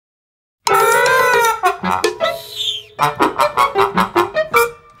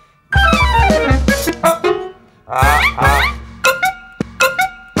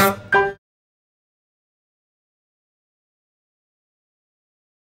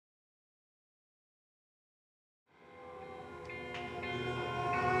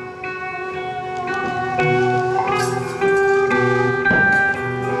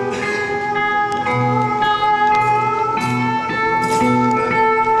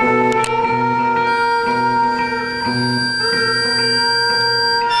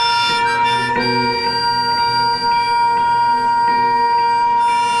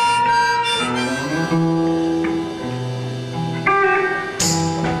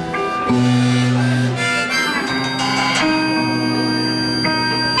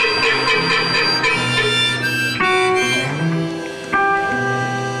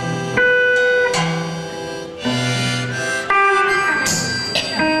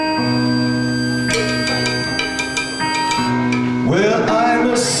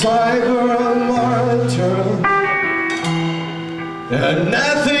And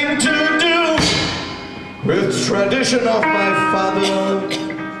nothing to do with tradition of my father.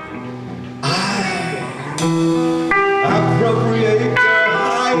 I appropriate the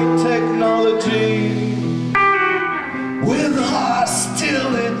high technology with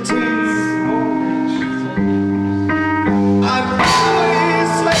hostility. I've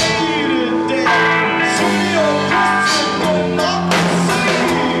always hated death, so your democracy.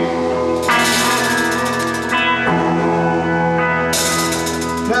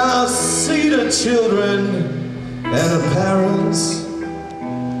 Now see the children and the parents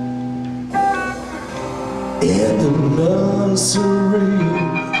in the nursery.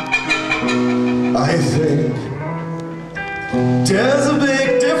 I think there's a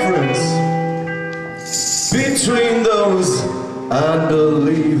big difference between those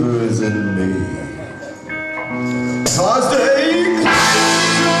unbelievers and me. 'Cause they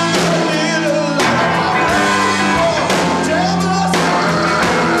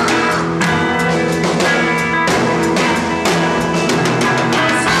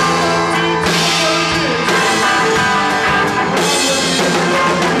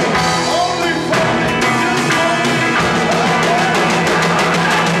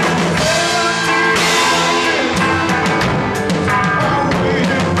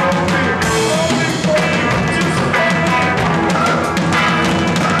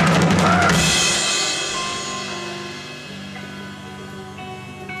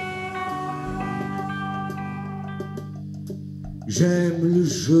J'aime le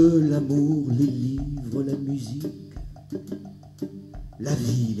jeu, l'amour, les livres, la musique, la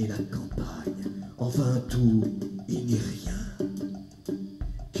ville et la campagne, enfin tout, il n'est rien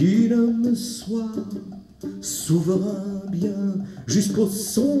qui ne me soit souverain bien jusqu'au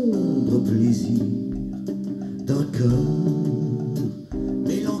sombre plaisir d'un cœur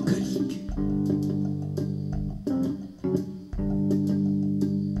mélancolique.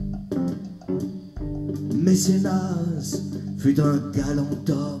 Mécénas fut un galant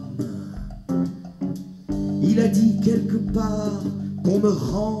homme. Il a dit quelque part qu'on me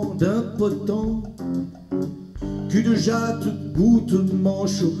rende impotent, qu'une jatte goûte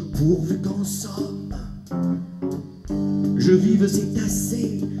manchot pourvu qu'en somme je vive c'est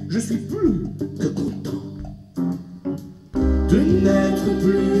assez, je suis plus que content de n'être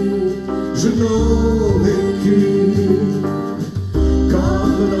plus, je n'aurais pu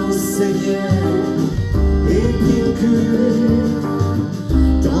comme dans ces vieilles et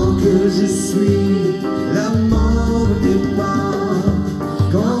tant que je suis, la mort n'est pas.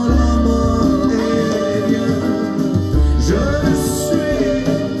 Quand la mort est bien, je ne suis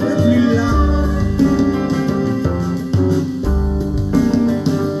plus là.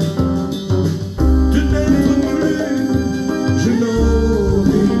 De n'être plus, je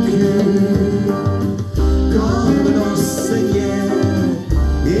n'aurais pu, comme l'enseignait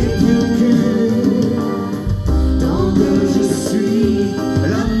et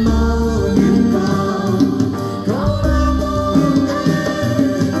la mort n'est pas. Quand la mort est,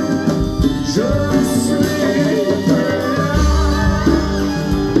 je suis là.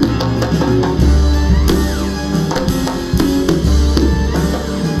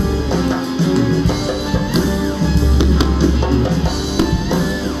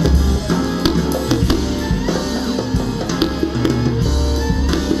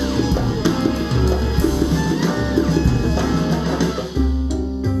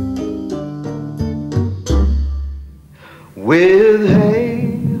 With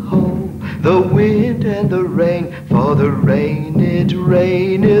hey-ho, the wind and the rain, for the rain it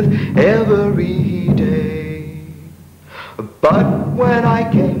raineth every day. But when I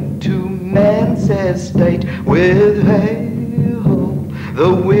came to man's estate. With hey-ho,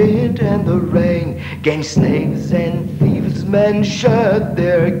 the wind and the rain, 'gainst knaves and thieves men shut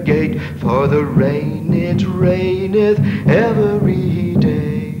their gate, for the rain it raineth every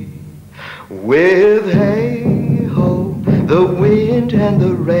day. With hey-ho, the wind and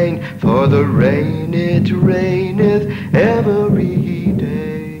the rain, for the rain it raineth every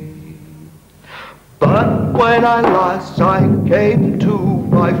day. But when I last I came to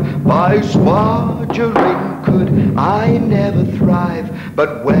life, by swagering could I never thrive.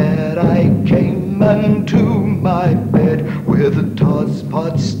 But when I came unto my bed, with a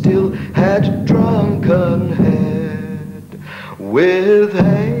tosspot still had drunken head. With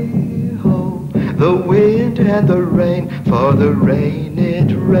hey-ho, the wind and the rain, for the rain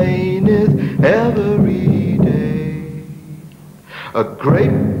it raineth every day. A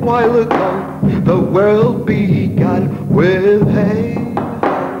great while ago the world began, with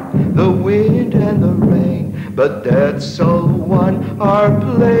hey-ho, the wind and the rain. But that's all one, our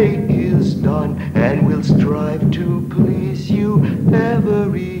play is done, and we'll strive to please you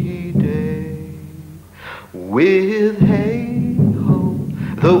every day. With hey-ho,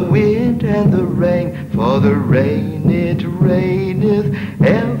 the wind and the rain, for the rain it raineth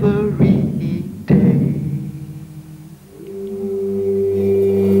every